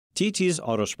TT's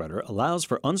Autospreader allows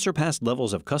for unsurpassed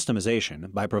levels of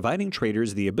customization by providing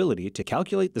traders the ability to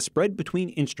calculate the spread between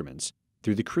instruments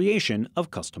through the creation of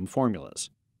custom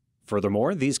formulas.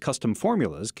 Furthermore, these custom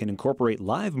formulas can incorporate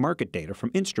live market data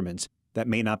from instruments that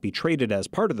may not be traded as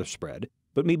part of the spread,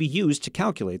 but may be used to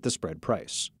calculate the spread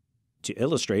price. To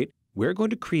illustrate, we're going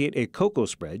to create a cocoa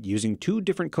spread using two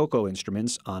different cocoa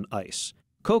instruments on ICE: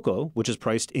 cocoa, which is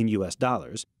priced in US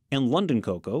dollars, and London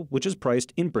cocoa, which is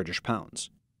priced in British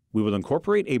pounds. We will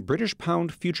incorporate a British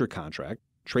pound future contract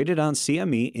traded on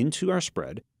CME into our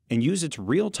spread and use its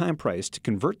real-time price to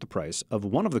convert the price of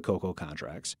one of the cocoa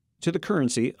contracts to the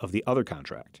currency of the other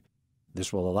contract.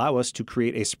 This will allow us to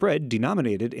create a spread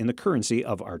denominated in the currency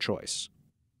of our choice.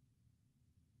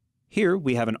 Here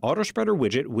we have an Autospreader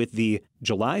widget with the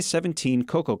July 17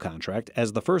 cocoa contract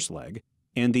as the first leg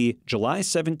and the July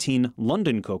 17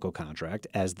 London cocoa contract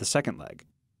as the second leg.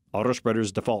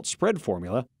 Autospreader's default spread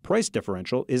formula, price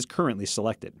differential, is currently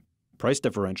selected. Price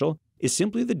differential is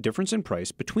simply the difference in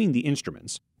price between the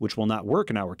instruments, which will not work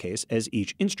in our case as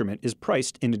each instrument is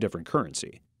priced in a different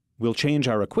currency. We'll change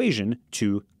our equation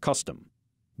to custom.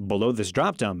 Below this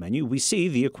drop-down menu, we see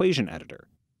the equation editor.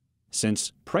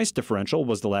 Since price differential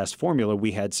was the last formula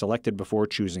we had selected before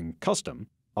choosing custom,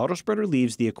 Autospreader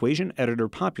leaves the equation editor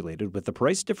populated with the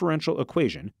price differential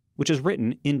equation, which is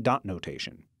written in dot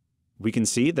notation. We can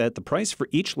see that the price for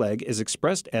each leg is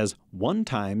expressed as 1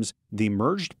 times the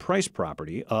merged price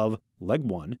property of leg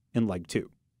 1 and leg 2.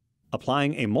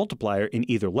 Applying a multiplier in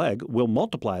either leg will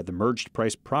multiply the merged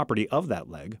price property of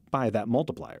that leg by that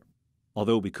multiplier.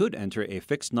 Although we could enter a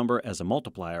fixed number as a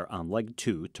multiplier on leg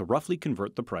 2 to roughly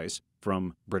convert the price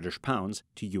from British pounds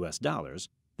to US dollars,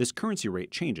 this currency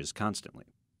rate changes constantly.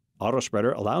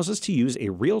 Autospreader allows us to use a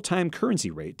real-time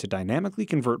currency rate to dynamically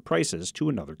convert prices to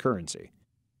another currency.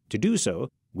 To do so,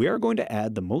 we are going to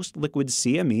add the most liquid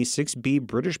CME 6B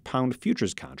British Pound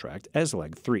Futures contract as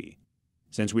leg 3.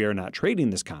 Since we are not trading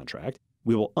this contract,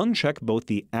 we will uncheck both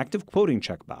the Active Quoting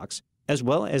checkbox as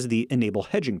well as the Enable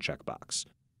Hedging checkbox.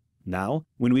 Now,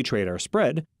 when we trade our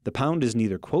spread, the pound is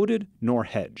neither quoted nor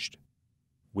hedged.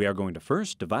 We are going to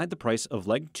first divide the price of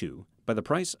leg 2 by the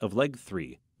price of leg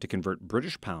 3 to convert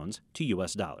British pounds to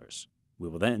US dollars. We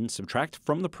will then subtract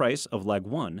from the price of leg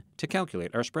 1 to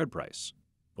calculate our spread price.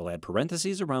 We'll add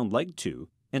parentheses around leg 2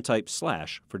 and type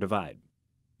slash for divide.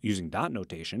 Using dot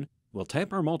notation, we'll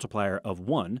type our multiplier of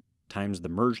 1 times the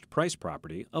merged price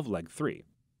property of leg 3.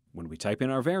 When we type in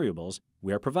our variables,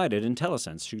 we are provided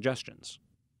IntelliSense suggestions.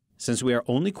 Since we are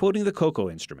only quoting the cocoa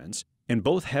instruments and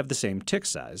both have the same tick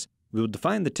size, we will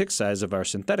define the tick size of our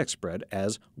synthetic spread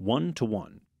as 1 to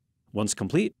 1. Once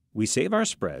complete, we save our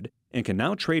spread and can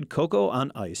now trade cocoa on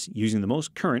ICE using the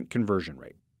most current conversion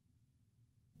rate.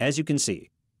 As you can see,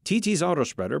 TT's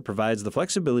Autospreader provides the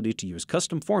flexibility to use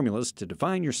custom formulas to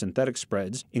define your synthetic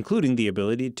spreads, including the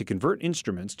ability to convert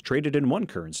instruments traded in one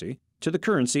currency to the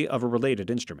currency of a related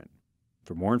instrument.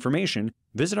 For more information,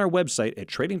 visit our website at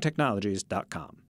tradingtechnologies.com.